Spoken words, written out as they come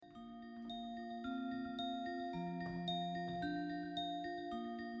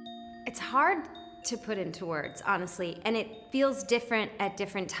It's hard to put into words, honestly, and it feels different at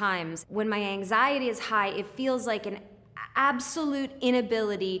different times. When my anxiety is high, it feels like an absolute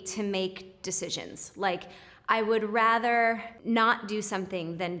inability to make decisions. Like, I would rather not do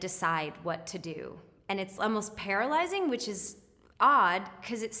something than decide what to do. And it's almost paralyzing, which is odd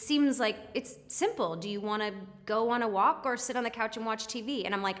because it seems like it's simple. Do you want to go on a walk or sit on the couch and watch TV?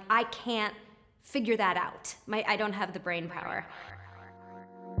 And I'm like, I can't figure that out. I don't have the brain power.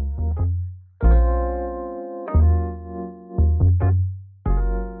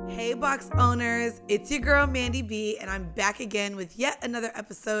 Hey, box owners, it's your girl Mandy B, and I'm back again with yet another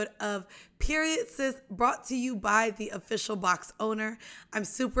episode of Period Sis, brought to you by the official box owner. I'm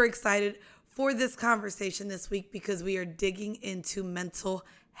super excited for this conversation this week because we are digging into mental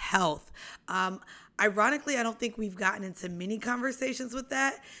health. Ironically, I don't think we've gotten into many conversations with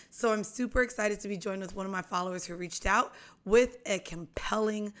that, so I'm super excited to be joined with one of my followers who reached out with a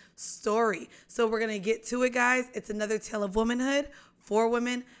compelling story. So we're going to get to it, guys. It's another tale of womanhood for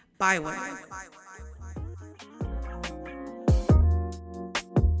women by women.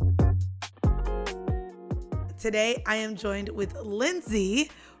 Today, I am joined with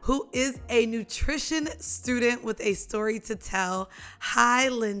Lindsay, who is a nutrition student with a story to tell. Hi,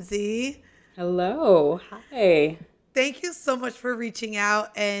 Lindsay. Hello. Hi. Thank you so much for reaching out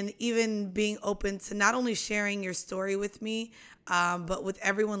and even being open to not only sharing your story with me, but with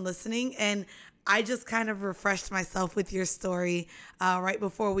everyone listening. And I just kind of refreshed myself with your story right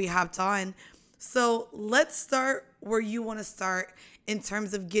before we hopped on. So let's start where you want to start in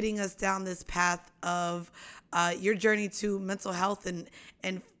terms of getting us down this path of your journey to mental health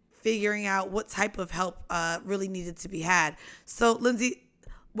and figuring out what type of help really needed to be had. So Lindsay,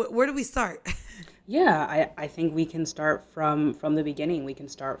 where do we start? Yeah, I think we can start from the beginning. We can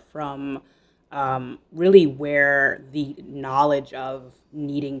start from really where the knowledge of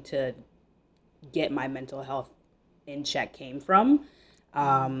needing to get my mental health in check came from.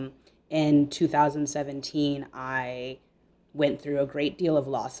 In 2017, I went through a great deal of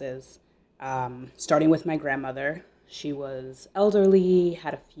losses, starting with my grandmother. She was elderly,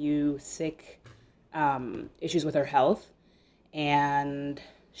 had a few sick issues with her health, and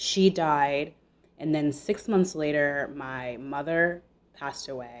she died. And then 6 months later, my mother passed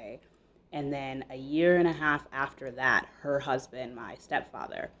away. And then a year and a half after that, her husband, my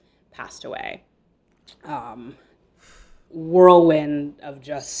stepfather, passed away. Whirlwind of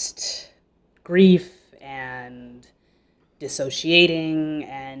just grief and dissociating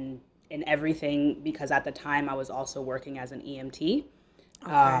and everything, because at the time I was also working as an EMT.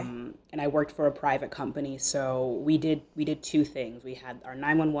 Okay. And I worked for a private company, so we did two things. We had our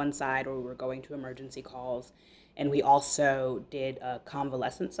 911 side where we were going to emergency calls, and we also did a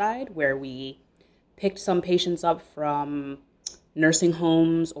convalescent side where we picked some patients up from nursing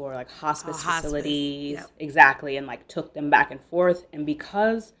homes or like hospice facilities. Yep. Exactly, and like took them back and forth. And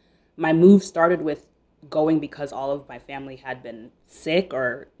because my move started with going because all of my family had been sick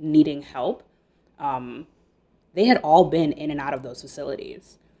or needing help, they had all been in and out of those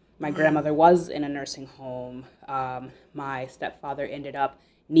facilities. My grandmother was in a nursing home. My stepfather ended up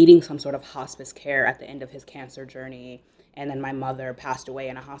needing some sort of hospice care at the end of his cancer journey. And then my mother passed away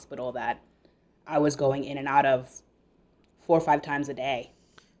in a hospital that I was going in and out of 4 or 5 times a day.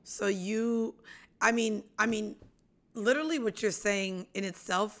 So I mean, literally what you're saying in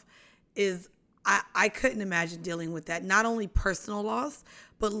itself is I couldn't imagine dealing with that. Not only personal loss,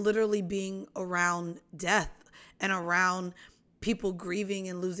 but literally being around death and around people grieving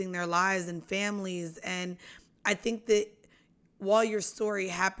and losing their lives and families. And I think that while your story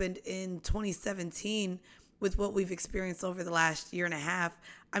happened in 2017 with what we've experienced over the last year and a half,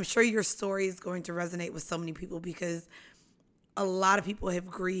 I'm sure your story is going to resonate with so many people because a lot of people have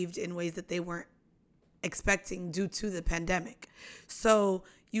grieved in ways that they weren't expecting due to the pandemic. So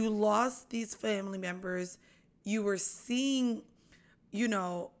you lost these family members. You were seeing,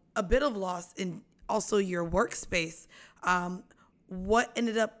 a bit of loss in also your workspace. What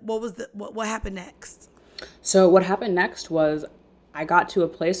happened next? So what happened next was I got to a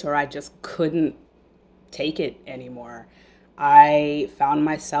place where I just couldn't take it anymore. I found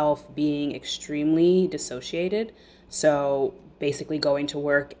myself being extremely dissociated. So basically going to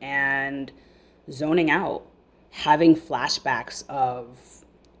work and zoning out, having flashbacks of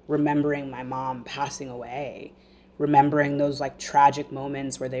remembering my mom passing away, remembering those like tragic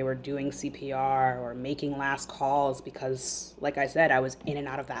moments where they were doing CPR or making last calls because, like I said, I was in and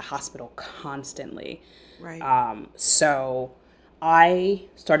out of that hospital constantly. Right. So I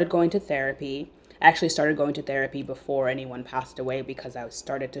started going to therapy. I actually started going to therapy before anyone passed away because I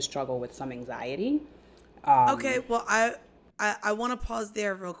started to struggle with some anxiety. Okay, well, I I want to pause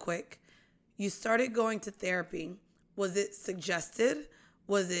there real quick. You started going to therapy. Was it suggested?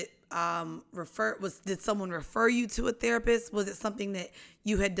 Was it did someone refer you to a therapist? Was it something that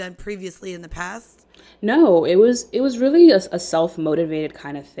you had done previously in the past? No, it was really a self-motivated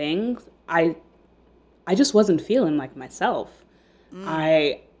kind of thing. I just wasn't feeling like myself.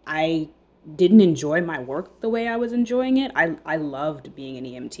 I didn't enjoy my work the way I was enjoying it. I loved being an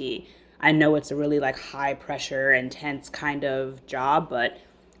EMT. I know it's a really like high pressure, intense kind of job, but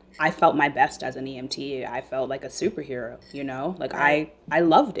I felt my best as an EMT. I felt like a superhero, you know? Like Right. I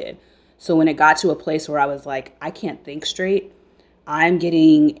loved it. So when it got to a place where I was like, I can't think straight, I'm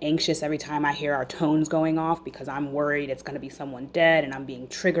getting anxious every time I hear our tones going off because I'm worried it's going to be someone dead and I'm being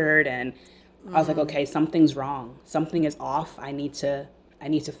triggered, and I was like, okay, something's wrong. Something is off. I need to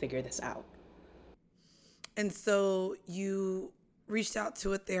figure this out. And so you reached out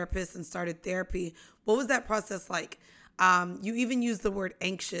to a therapist and started therapy. What was that process like? You even used the word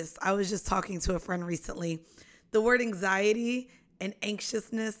anxious. I was just talking to a friend recently. The word anxiety and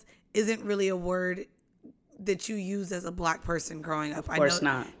anxiousness isn't really a word that you use as a Black person growing up. Of course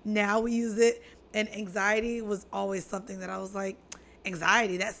not. Now we use it, and anxiety was always something that I was like,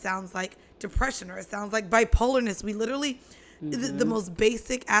 anxiety, that sounds like depression, or it sounds like bipolarness. We literally, the most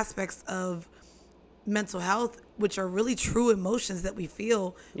basic aspects of mental health, which are really true emotions that we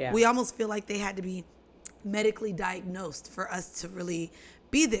feel, Yeah. we almost feel like they had to be medically diagnosed for us to really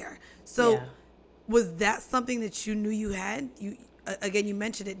be there. So Yeah. was that something that you knew you had? Again, you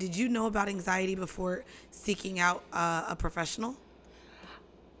mentioned it. Did you know about anxiety before seeking out a professional?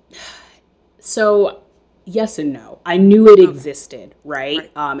 So, yes and no. I knew it existed,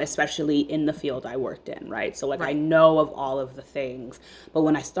 right? Especially in the field I worked in, right? So, like, I Right. know of all of the things. But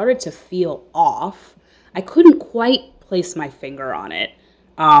when I started to feel off, I couldn't quite place my finger on it.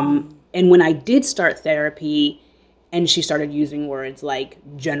 And when I did start therapy, and she started using words like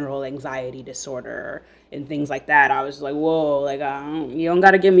general anxiety disorder and things like that, I was like, whoa, like, you don't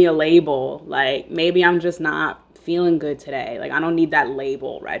got to give me a label. Like, maybe I'm just not feeling good today. Like, I don't need that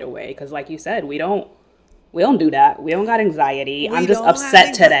label right away. Because like you said, we don't do that. We don't got anxiety. I'm We just don't have upset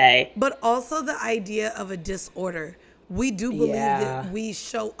anxiety, today. but also the idea of a disorder. We do believe Yeah. that we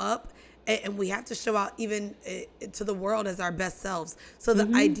show up and we have to show out even to the world as our best selves. So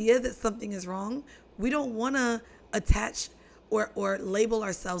the idea that something is wrong, we don't want to attach or label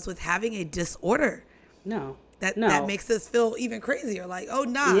ourselves with having a disorder. No. That No. makes us feel even crazier. Like, oh,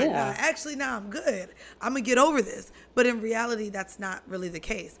 nah, Yeah. actually, nah, I'm good. I'm going to get over this. But in reality, that's not really the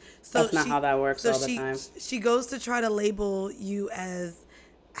case. So That's not how that works all the she, time. She goes to try to label you as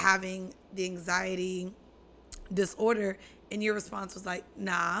having the anxiety disorder. And your response was like,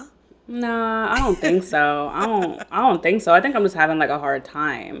 nah. Nah, I don't think so. I don't think so. I think I'm just having like a hard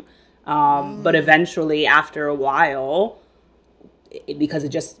time. But eventually, after a while, because it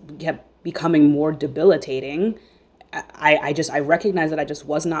just kept becoming more debilitating, I recognized that I just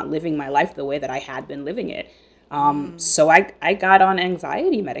was not living my life the way that I had been living it. So I got on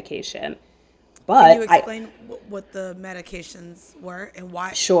anxiety medication. But Can you explain what the medications were and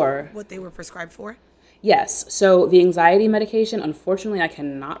why? Sure. What they were prescribed for? Yes. So the anxiety medication, unfortunately, I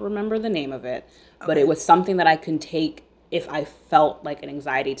cannot remember the name of it, but it was something that I could take if I felt like an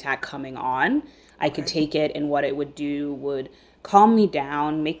anxiety attack coming on. I could take it, and what it would do would calm me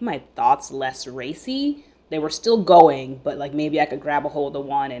down, make my thoughts less racy. They were still going, but like maybe I could grab a hold of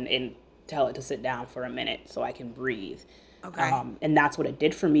one and tell it to sit down for a minute so I can breathe. Okay. And that's what it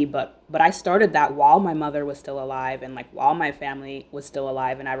did for me. But I started that while my mother was still alive and like while my family was still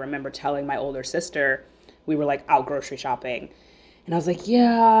alive. And I remember telling my older sister, we were like out grocery shopping. And I was like,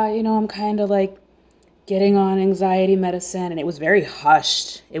 yeah, I'm kind of like getting on anxiety medicine. And it was very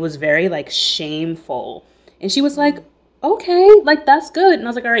hushed. It was very like shameful. And she was like, okay, like that's good. And I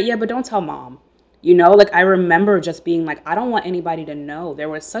was like, all right, yeah, but don't tell mom. Like I remember just being like, I don't want anybody to know. There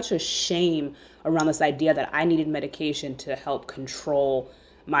was such a shame around this idea that I needed medication to help control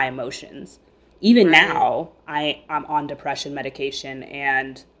my emotions. Even now, I'm on depression medication,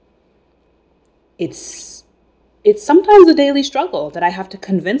 and it's sometimes a daily struggle that I have to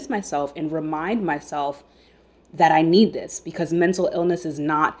convince myself and remind myself that I need this, because mental illness is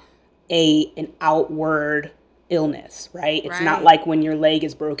not an outward illness, right? It's not like when your leg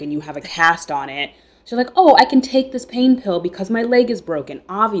is broken, you have a cast on it. So you're like, oh, I can take this pain pill because my leg is broken,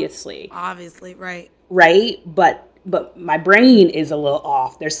 obviously. Obviously, right. Right? But my brain is a little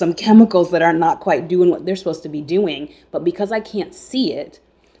off. There's some chemicals that are not quite doing what they're supposed to be doing. But because I can't see it,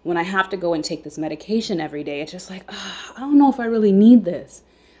 when I have to go and take this medication every day, it's just like, I don't know if I really need this.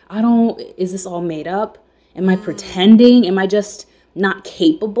 Is this all made up? Am I pretending? Am I just not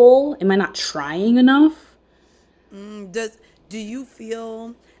capable? Am I not trying enough? Do you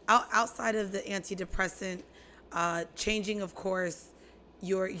feel outside of the antidepressant changing, of course,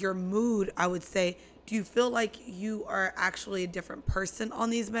 your mood, I would say, do you feel like you are actually a different person on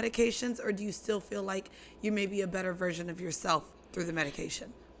these medications, or do you still feel like you may be a better version of yourself through the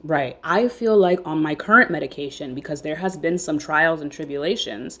medication? Right. I feel like on my current medication, because there has been some trials and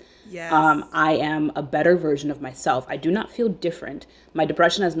tribulations, Yes. I am a better version of myself. I do not feel different. My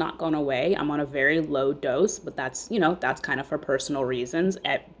depression has not gone away. I'm on a very low dose, but that's, that's kind of for personal reasons.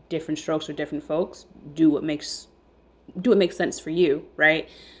 At different strokes for different folks. Do what makes sense for you, right?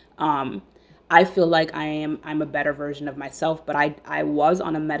 I feel like I'm a better version of myself, but I was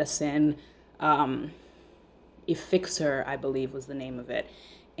on a medicine, Effixor, I believe was the name of it.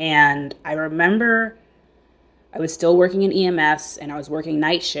 And I remember I was still working in EMS and I was working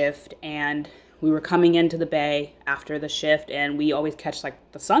night shift, and we were coming into the bay after the shift, and we always catch like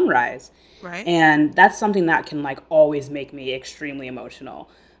the sunrise. Right. And that's something that can like always make me extremely emotional.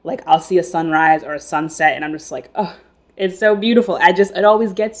 Like I'll see a sunrise or a sunset and I'm just like, oh, it's so beautiful. It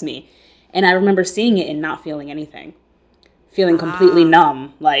always gets me. And I remember seeing it and not feeling anything, feeling completely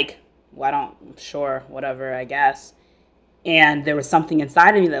numb. Like, well, sure, whatever, I guess. And there was something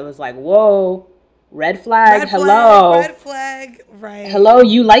inside of me that was like, whoa, red flag, hello. Red flag, right. Hello,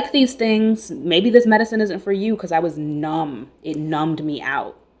 you like these things. Maybe this medicine isn't for you, because I was numb. It numbed me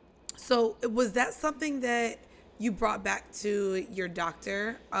out. So was that something that you brought back to your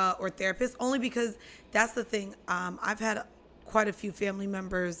doctor or therapist? Only because that's the thing. I've had quite a few family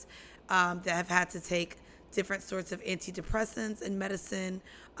members that have had to take different sorts of antidepressants and medicine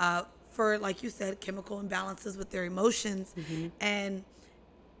for, like you said, chemical imbalances with their emotions. Mm-hmm. And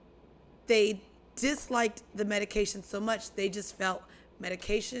they disliked the medication so much, they just felt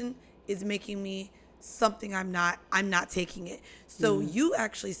medication is making me something I'm not taking it. So you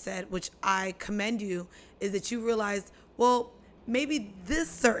actually said, which I commend you, is that you realized, well, maybe this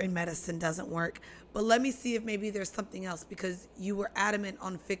certain medicine doesn't work, but let me see if maybe there's something else, because you were adamant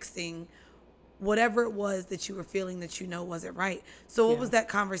on fixing whatever it was that you were feeling that wasn't right. So what was that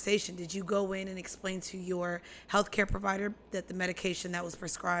conversation? Did you go in and explain to your healthcare provider that the medication that was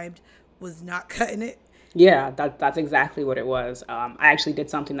prescribed was not cutting it? Yeah, that's exactly what it was. I actually did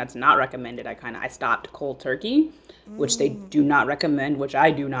something that's not recommended. I stopped cold turkey, which they do not recommend, which I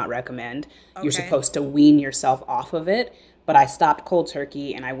do not recommend. Okay. You're supposed to wean yourself off of it. But I stopped cold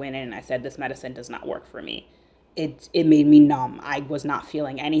turkey and I went in and I said, this medicine does not work for me. It made me numb. I was not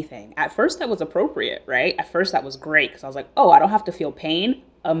feeling anything. At first, that was appropriate, right? At first, that was great because I was like, oh, I don't have to feel pain.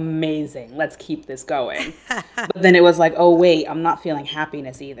 Amazing. Let's keep this going. But then it was like, oh, wait, I'm not feeling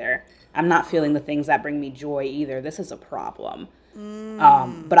happiness either. I'm not feeling the things that bring me joy either. This is a problem.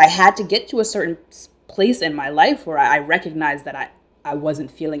 But I had to get to a certain place in my life where I recognized that I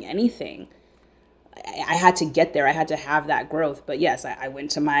wasn't feeling anything. I had to get there. I had to have that growth. But yes, I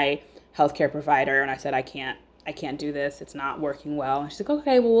went to my healthcare provider and I said, I can't do this. It's not working well. And she's like,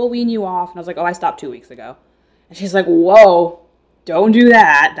 okay, well, we'll wean you off. And I was like, oh, I stopped 2 weeks ago. And she's like, whoa, don't do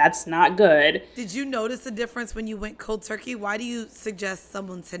that. That's not good. Did you notice a difference when you went cold turkey? Why do you suggest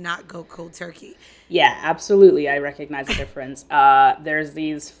someone to not go cold turkey? Yeah, absolutely. I recognize the difference. There's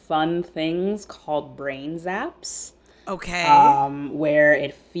these fun things called brain zaps. Okay. Where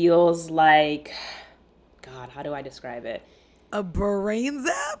it feels like, God, how do I describe it? A brain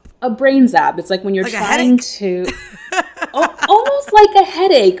zap? A brain zap. It's like when you're like trying to, almost like a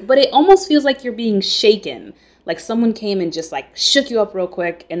headache, but it almost feels like you're being shaken. Like someone came and just like shook you up real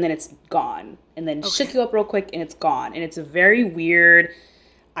quick and then it's gone. And then shook you up real quick and it's gone. And it's a very weird,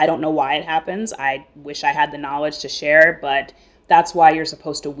 I don't know why it happens. I wish I had the knowledge to share, but that's why you're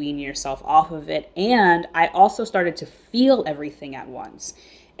supposed to wean yourself off of it. And I also started to feel everything at once.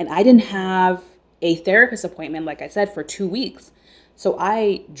 And I didn't have a therapist appointment, like I said, for 2 weeks. So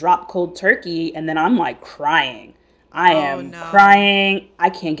I dropped cold turkey and then I'm like crying. I am crying.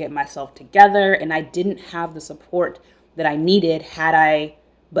 I can't get myself together. And I didn't have the support that I needed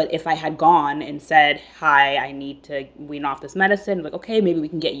but if I had gone and said, hi, I need to wean off this medicine, like, okay, maybe we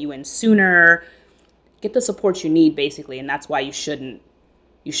can get you in sooner. Get the support you need, basically. And that's why you shouldn't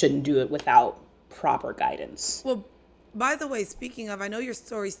do it without proper guidance. Well, by the way, speaking of, I know your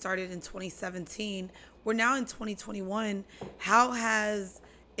story started in 2017. We're now in 2021. How has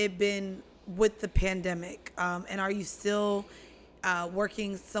it been with the pandemic? And are you still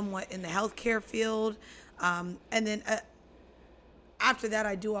working somewhat in the healthcare field? And then after that,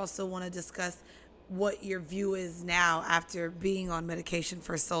 I do also want to discuss what your view is now after being on medication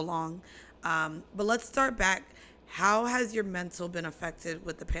for so long. But let's start back. How has your mental been affected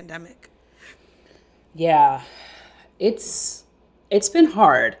with the pandemic? Yeah. It's been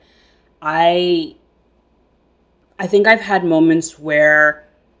hard. I I think I've had moments where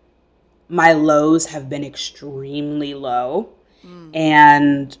my lows have been extremely low,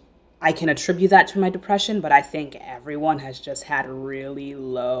 and I can attribute that to my depression, but I think everyone has just had really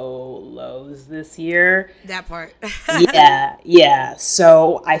low lows this year. That part. Yeah.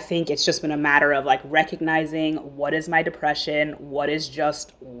 So I think it's just been a matter of like recognizing what is my depression, what is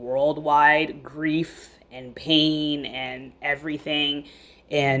just worldwide grief and pain and everything,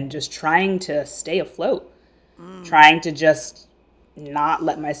 and just trying to stay afloat, trying to just not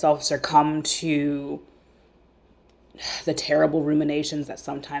let myself succumb to the terrible ruminations that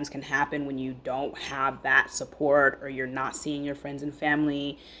sometimes can happen when you don't have that support or you're not seeing your friends and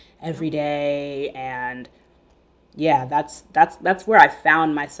family every day. And yeah, that's where I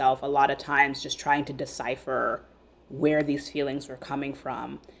found myself a lot of times, just trying to decipher where these feelings were coming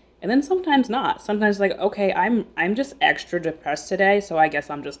from. And then sometimes not. Sometimes like, okay, I'm just extra depressed today, so I guess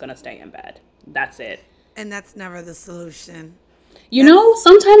I'm just going to stay in bed. That's it. And that's never the solution.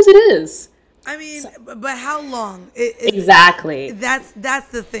 Sometimes it is. I mean, but how long? Exactly. That's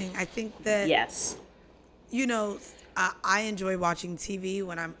the thing. I think that, Yes. I enjoy watching TV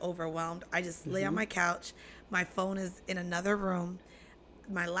when I'm overwhelmed. I just lay on my couch. My phone is in another room.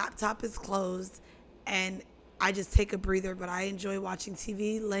 My laptop is closed, and I just take a breather. But I enjoy watching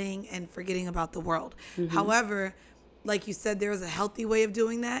TV, laying and forgetting about the world. However, like you said, there is a healthy way of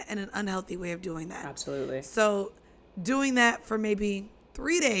doing that and an unhealthy way of doing that. Absolutely. So doing that for maybe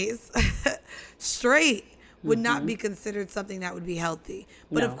 3 days straight would not be considered something that would be healthy.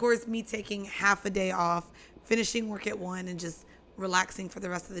 But of course, me taking half a day off, finishing work at 1 and just relaxing for the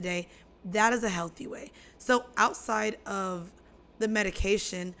rest of the day, that is a healthy way. So outside of the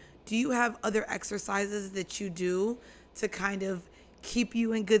medication, do you have other exercises that you do to kind of keep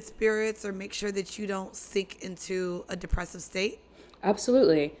you in good spirits or make sure that you don't sink into a depressive state?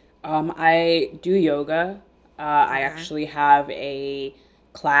 Absolutely. I do yoga. I actually have a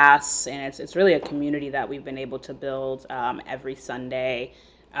class, and it's really a community that we've been able to build every Sunday,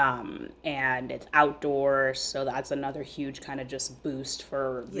 and it's outdoors, so that's another huge kind of just boost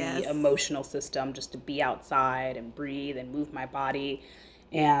for the emotional system, just to be outside and breathe and move my body.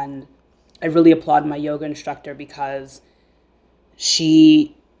 And I really applaud my yoga instructor because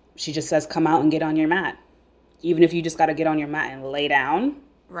she just says, come out and get on your mat. Even if you just got to get on your mat and lay down.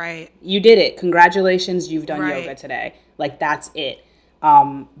 Right. You did it. Congratulations, you've done yoga today. Like, that's it.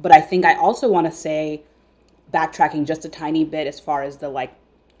 But I think I also want to say, backtracking just a tiny bit as far as the like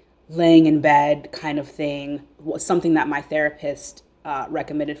laying in bed kind of thing, was something that my therapist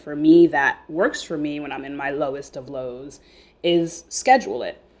recommended for me that works for me when I'm in my lowest of lows, is schedule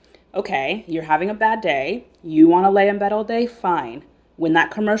it. Okay, you're having a bad day. You want to lay in bed all day? Fine. When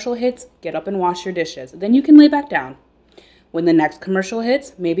that commercial hits, get up and wash your dishes. Then you can lay back down. When the next commercial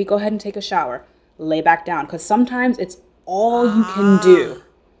hits, maybe go ahead and take a shower. Lay back down. Because sometimes it's all you can do.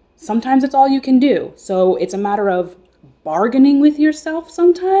 Sometimes it's all you can do. So it's a matter of bargaining with yourself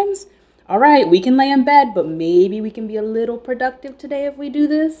sometimes. All right, we can lay in bed, but maybe we can be a little productive today if we do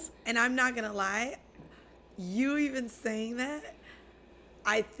this. And I'm not going to lie. You even saying that,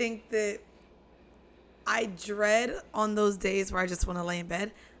 I think that I dread on those days where I just want to lay in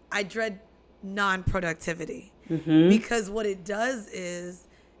bed, I dread non-productivity. Because what it does is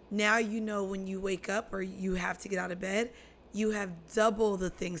now when you wake up or you have to get out of bed, you have double the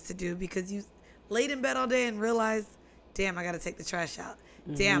things to do because you laid in bed all day and realized, damn, I got to take the trash out.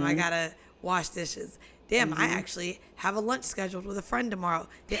 Damn, I got to wash dishes. Damn, I actually have a lunch scheduled with a friend tomorrow.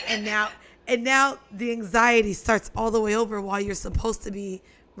 And now the anxiety starts all the way over while you're supposed to be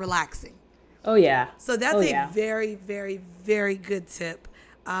relaxing. Oh, yeah. So that's a very, very, very good tip.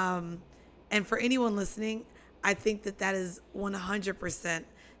 And for anyone listening, I think that is 100%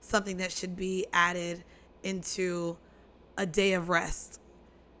 something that should be added into a day of rest.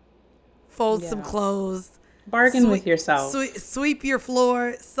 Fold some clothes. Bargain with yourself. Sweep your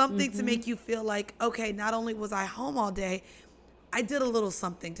floor. Something to make you feel like, okay, not only was I home all day, I did a little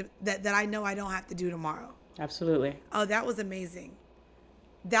something that I know I don't have to do tomorrow. Absolutely. Oh, that was amazing.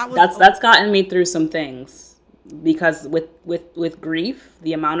 That's gotten me through some things, because with grief,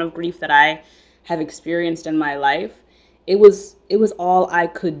 the amount of grief that I have experienced in my life, it was all I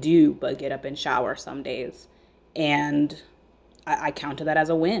could do but get up and shower some days. And I counted that as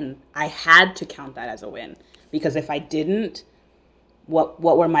a win. I had to count that as a win, because if I didn't, what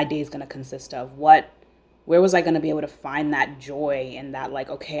were my days going to consist of? Where was I going to be able to find that joy and that, like,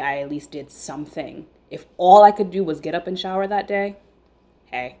 okay, I at least did something? If all I could do was get up and shower that day,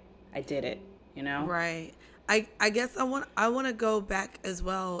 hey, I did it, Right. I guess I want to go back as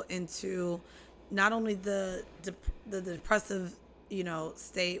well into not only the depressive,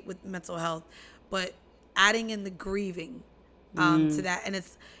 state with mental health, but adding in the grieving to that. And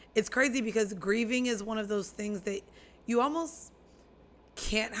it's crazy because grieving is one of those things that you almost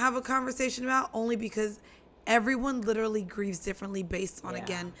can't have a conversation about, only because everyone literally grieves differently based on,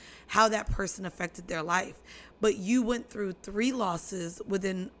 again, how that person affected their life. But you went through 3 losses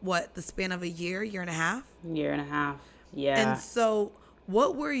within the span of a year and a half? Year and a half. Yeah. And so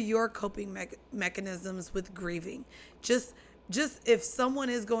what were your coping mechanisms with grieving? Just if someone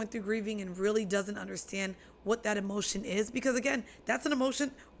is going through grieving and really doesn't understand what that emotion is, because again, that's an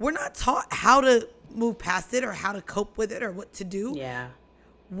emotion. We're not taught how to move past it or how to cope with it or what to do. Yeah.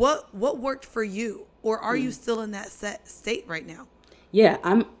 What worked for you? Or are you still in that state right now? Yeah,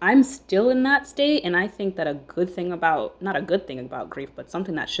 I'm still in that state, and I think that not a good thing about grief, but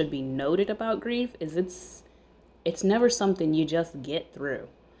something that should be noted about grief is it's never something you just get through.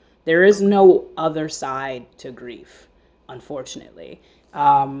 There is no other side to grief, unfortunately.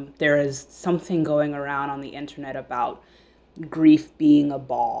 There is something going around on the internet about grief being a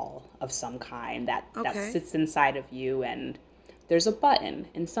ball of some kind that sits inside of you, and there's a button,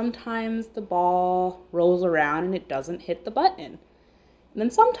 and sometimes the ball rolls around and it doesn't hit the button. And then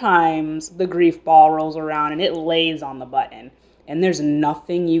sometimes the grief ball rolls around and it lays on the button, and there's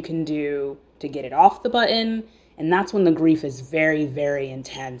nothing you can do to get it off the button. And that's when the grief is very, very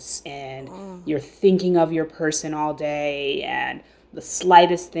intense, and you're thinking of your person all day, and the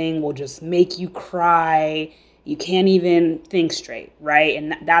slightest thing will just make you cry. You can't even think straight, right?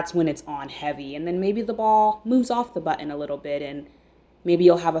 And that's when it's on heavy. And then maybe the ball moves off the button a little bit, and maybe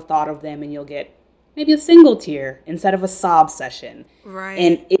you'll have a thought of them and you'll get maybe a single tear instead of a sob session. Right.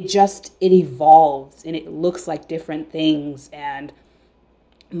 And it evolves, and it looks like different things. And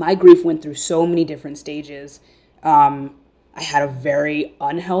my grief went through so many different stages. I had a very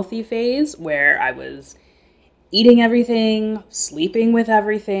unhealthy phase where I was eating everything, sleeping with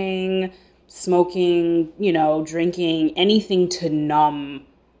everything, smoking, drinking, anything to numb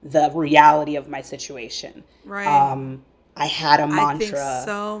the reality of my situation. Right. I had a mantra. I think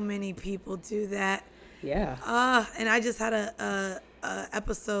so many people do that. Yeah. And I just had a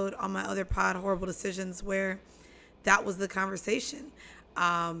episode on my other pod, Horrible Decisions, where that was the conversation.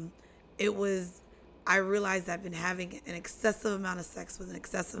 I realized I've been having an excessive amount of sex with an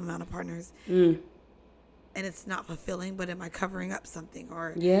excessive amount of partners. And it's not fulfilling, but am I covering up something?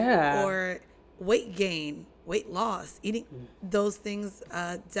 Or weight gain, weight loss, eating, those things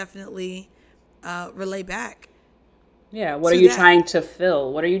definitely relay back. Yeah, what are you trying to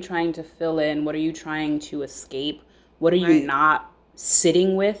fill? What are you trying to fill in? What are you trying to escape? What are you not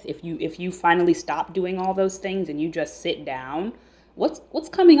sitting with? If you finally stop doing all those things and you just sit down, what's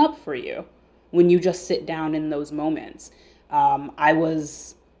coming up for you when you just sit down in those moments? I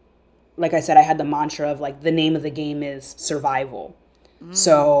was, like I said, I had the mantra of the name of the game is survival.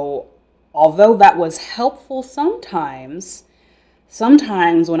 So although that was helpful sometimes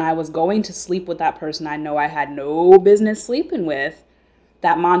when I was going to sleep with that person I know I had no business sleeping with,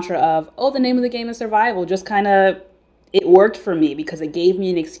 that mantra of, the name of the game is survival, just kind of, it worked for me because it gave me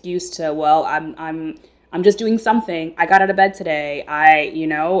an excuse to, I'm just doing something. I got out of bed today.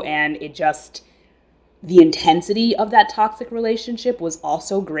 And it just, the intensity of that toxic relationship was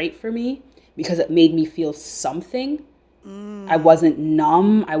also great for me because it made me feel something. I wasn't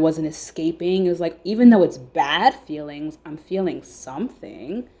numb. I wasn't escaping. It was even though it's bad feelings, I'm feeling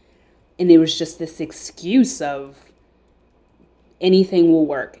something. And it was just this excuse of anything will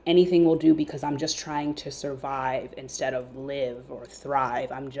work. Anything will do because I'm just trying to survive instead of live or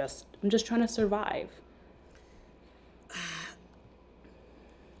thrive. I'm just trying to survive.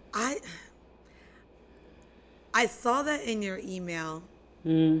 I saw that in your email.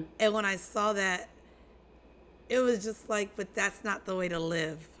 And when I saw that, it was just but that's not the way to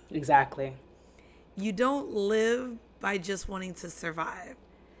live. Exactly. You don't live by just wanting to survive.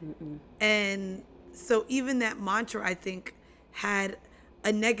 And so even that mantra, I think, had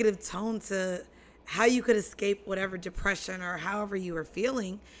a negative tone to how you could escape whatever depression or however you were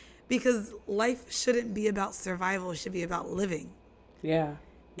feeling, because life shouldn't be about survival. It should be about living. Yeah.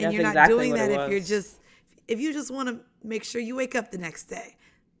 And you're not doing that if you just want to make sure you wake up the next day.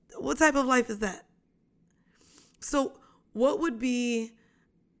 What type of life is that? So what would be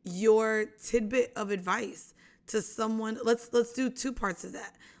your tidbit of advice to someone? Let's do 2 parts of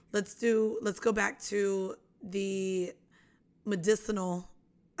that. Let's go back to the medicinal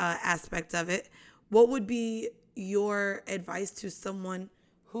aspect of it. What would be your advice to someone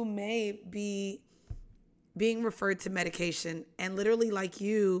who may be being referred to medication and literally, like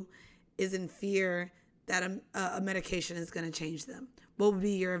you, is in fear that a medication is going to change them? What would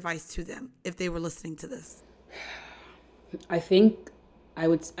be your advice to them if they were listening to this? I think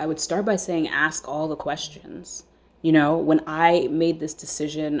I would start by saying ask all the questions. You know, when I made this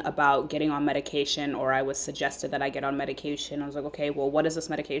decision about getting on medication, or I was suggested that I get on medication, I was like, okay, well, what is this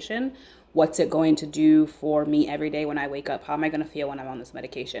medication? What's it going to do for me every day when I wake up? How am I going to feel when I'm on this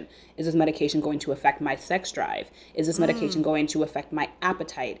medication? Is this medication going to affect my sex drive? Is this medication going to affect my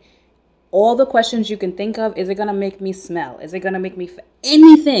appetite? All the questions you can think of. Is it going to make me smell? Is it going to make me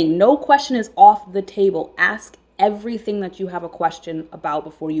anything? No question is off the table. Ask everything that you have a question about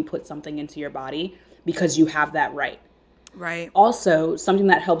before you put something into your body, because you have that right. Right. Also, something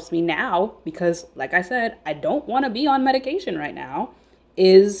that helps me now, because like I said, I don't want to be on medication right now,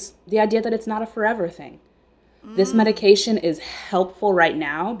 is the idea that it's not a forever thing. This medication is helpful right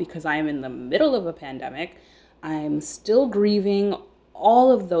now because I am in the middle of a pandemic. I'm still grieving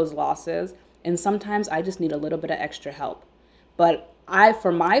all of those losses, and sometimes I just need a little bit of extra help. But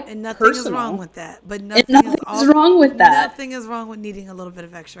for my And nothing personal, is wrong with that. But nothing is wrong with that. Nothing is wrong with needing a little bit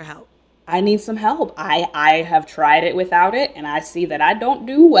of extra help. I need some help. I have tried it without it, and I see that I don't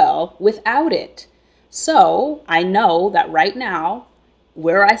do well without it. So I know that right now,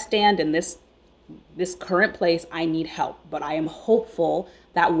 where I stand in this current place, I need help. But I am hopeful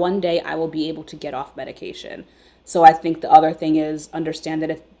that one day I will be able to get off medication. So I think the other thing is understand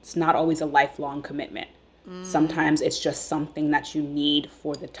that it's not always a lifelong commitment. Sometimes it's just something that you need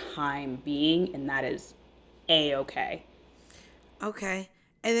for the time being, and that is A-okay. Okay.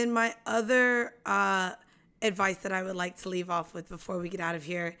 And then my other advice that I would like to leave off with before we get out of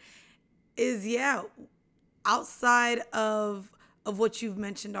here is, outside of what you've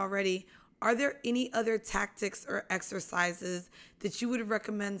mentioned already, are there any other tactics or exercises that you would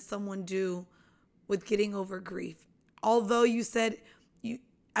recommend someone do with getting over grief? Although you said you,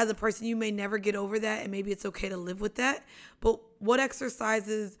 as a person, you may never get over that, and maybe it's okay to live with that. But what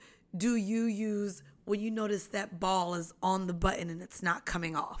exercises do you use when you notice that ball is on the button and it's not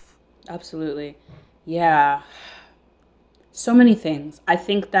coming off? Absolutely. Yeah. So many things. I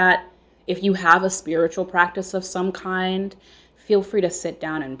think that if you have a spiritual practice of some kind, feel free to sit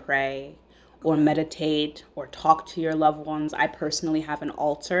down and pray or meditate or talk to your loved ones. I personally have an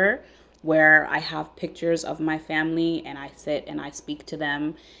altar where I have pictures of my family, and I sit and I speak to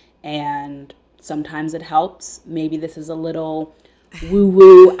them, and sometimes it helps. Maybe this is a little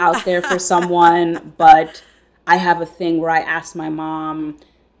woo-woo out there for someone, but I have a thing where I ask my mom,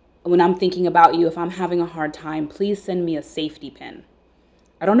 when I'm thinking about you, if I'm having a hard time, please send me a safety pin.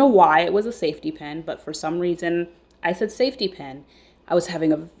 I don't know why it was a safety pin, but for some reason I said safety pin. I was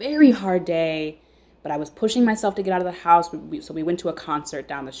having a very hard day, but I was pushing myself to get out of the house. So we went to a concert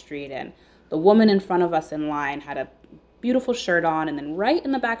down the street, and the woman in front of us in line had a beautiful shirt on, and then right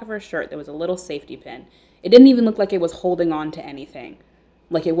in the back of her shirt there was a little safety pin. It didn't even look like it was holding on to anything.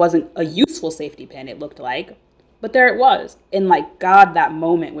 Like, it wasn't a useful safety pin, it looked like. But there it was. And like, God, that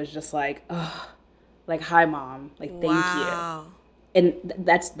moment was just like, ugh, like, hi, Mom. Like, thank you. And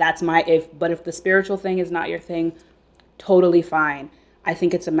that's my, but if the spiritual thing is not your thing, totally fine. I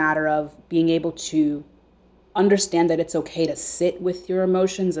think it's a matter of being able to understand that it's okay to sit with your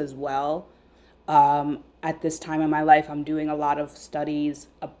emotions as well. At this time in my life, I'm doing a lot of studies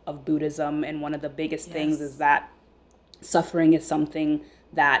of Buddhism, and one of the biggest things is that suffering is something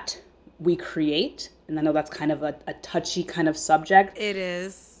that we create. And I know that's kind of a touchy kind of subject. It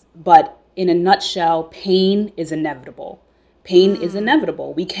is. But in a nutshell, pain is inevitable. Pain is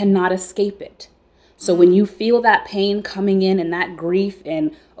inevitable. We cannot escape it. So when you feel that pain coming in and that grief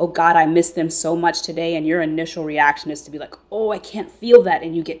and, oh God, I miss them so much today, and your initial reaction is to be like, oh, I can't feel that,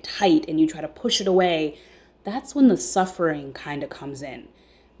 and you get tight and you try to push it away, that's when the suffering kind of comes in,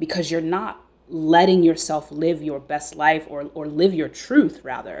 because you're not letting yourself live your best life, or live your truth,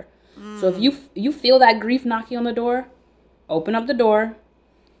 rather. So if you feel that grief knocking on the door, open up the door,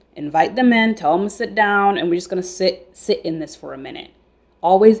 invite them in, tell them to sit down, and we're just going to sit in this for a minute.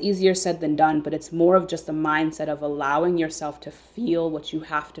 Always easier said than done, but it's more of just a mindset of allowing yourself to feel what you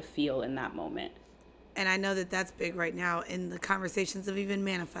have to feel in that moment. And I know that that's big right now in the conversations of even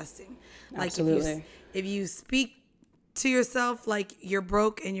manifesting. Like, Absolutely. if you speak to yourself like you're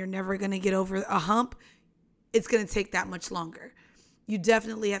broke and you're never going to get over a hump, it's going to take that much longer. You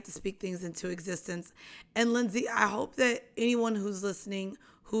definitely have to speak things into existence. And Lindsay, I hope that anyone who's listening,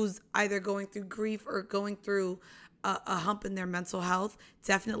 who's either going through grief or going through a hump in their mental health,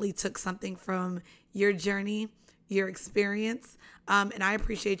 definitely took something from your journey, your experience. And I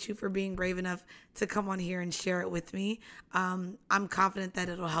appreciate you for being brave enough to come on here and share it with me. I'm confident that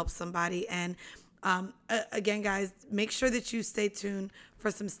it'll help somebody. And Again, guys, make sure that you stay tuned for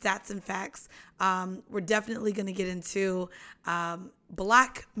some stats and facts. We're definitely going to get into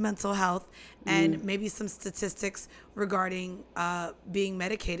Black mental health and maybe some statistics regarding being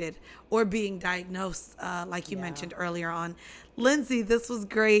medicated or being diagnosed, like you mentioned earlier on. Lindsay, this was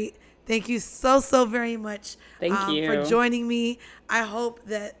great. Thank you so very much for joining me. I hope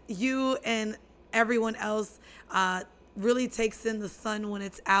that you and everyone else really takes in the sun when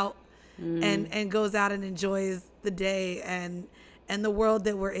it's out and goes out and enjoys the day and the world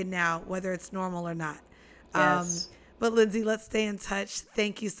that we're in now, whether it's normal or not. Yes. But Lindsay, let's stay in touch.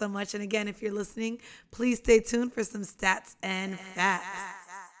 Thank you so much. And again, if you're listening, please stay tuned for some stats and facts.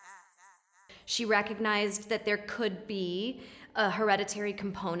 She recognized that there could be a hereditary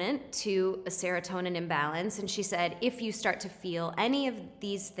component to a serotonin imbalance. And she said, if you start to feel any of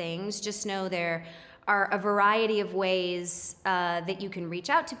these things, just know there are a variety of ways that you can reach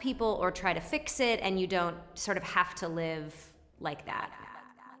out to people or try to fix it, and you don't sort of have to live like that.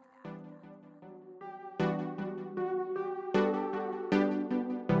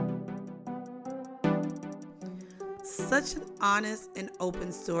 Such an honest and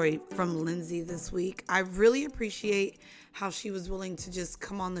open story from Lindsay this week. I really appreciate how she was willing to just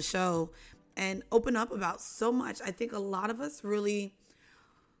come on the show and open up about so much. I think a lot of us really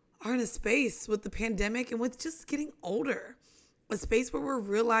are in a space with the pandemic and with just getting older, a space where we're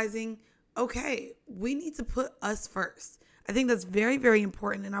realizing, okay, we need to put us first. I think that's very, very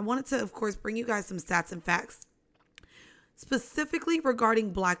important. And I wanted to, of course, bring you guys some stats and facts. Specifically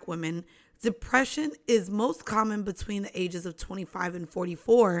regarding Black women, depression is most common between the ages of 25 and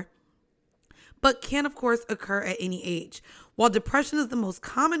 44, but can, of course, occur at any age. While depression is the most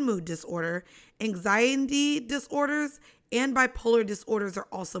common mood disorder, anxiety disorders and bipolar disorders are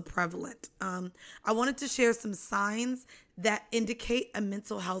also prevalent. I wanted to share some signs that indicate a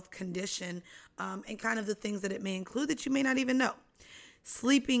mental health condition and kind of the things that it may include that you may not even know.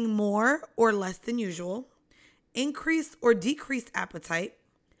 Sleeping more or less than usual, increased or decreased appetite,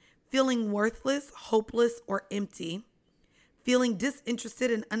 feeling worthless, hopeless, or empty, feeling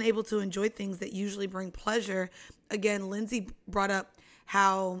disinterested and unable to enjoy things that usually bring pleasure. Again, Lindsay brought up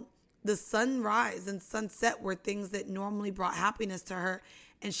how the sunrise and sunset were things that normally brought happiness to her,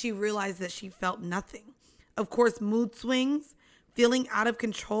 and she realized that she felt nothing. Of course, mood swings, feeling out of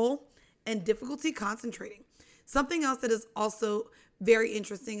control, and difficulty concentrating. Something else that is also very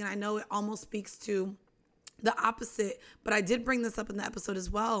interesting, and I know it almost speaks to the opposite, but I did bring this up in the episode as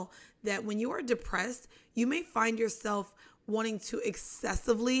well, that when you are depressed, you may find yourself wanting to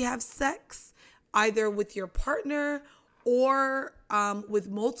excessively have sex, either with your partner or with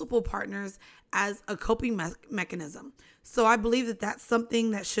multiple partners as a coping mechanism. So I believe that that's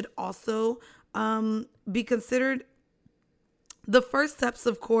something that should also be considered. The first steps,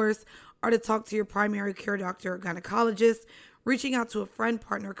 of course, are to talk to your primary care doctor or gynecologist, reaching out to a friend,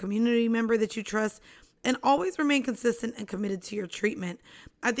 partner, community member that you trust, and always remain consistent and committed to your treatment.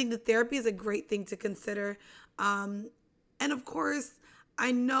 I think that therapy is a great thing to consider. And of course,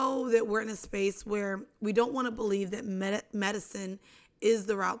 I know that we're in a space where we don't want to believe that medicine is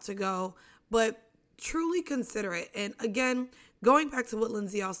the route to go, but truly consider it. And again, going back to what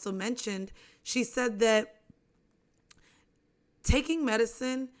Lindsay also mentioned, she said that taking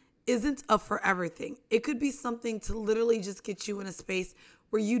medicine isn't a forever thing. It could be something to literally just get you in a space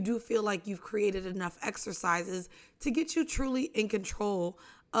where you do feel like you've created enough exercises to get you truly in control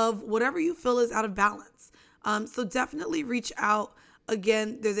of whatever you feel is out of balance. So definitely reach out.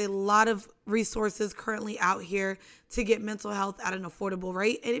 Again, there's a lot of resources currently out here to get mental health at an affordable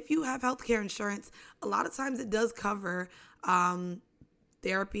rate. And if you have healthcare insurance, a lot of times it does cover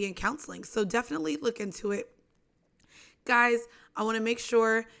therapy and counseling. So definitely look into it. Guys, I want to make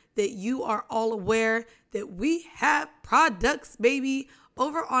sure that you are all aware that we have products, baby,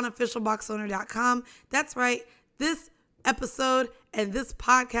 over on officialboxowner.com. That's right. This episode and this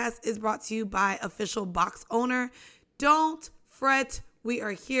podcast is brought to you by Official Box Owner. Don't fret. We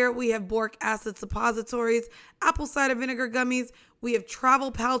are here. We have boric acid suppositories, apple cider vinegar gummies. We have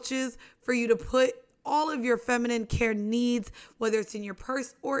travel pouches for you to put all of your feminine care needs, whether it's in your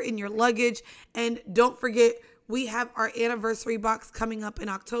purse or in your luggage. And don't forget, we have our anniversary box coming up in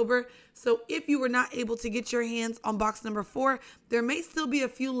October. So if you were not able to get your hands on box number 4, there may still be a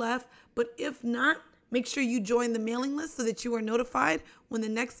few left. But if not, make sure you join the mailing list so that you are notified when the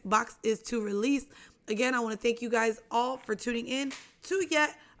next box is to release. Again, I want to thank you guys all for tuning in to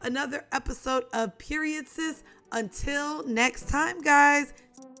yet another episode of Period Sis. Until next time, guys.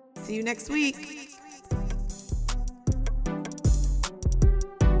 See you next week.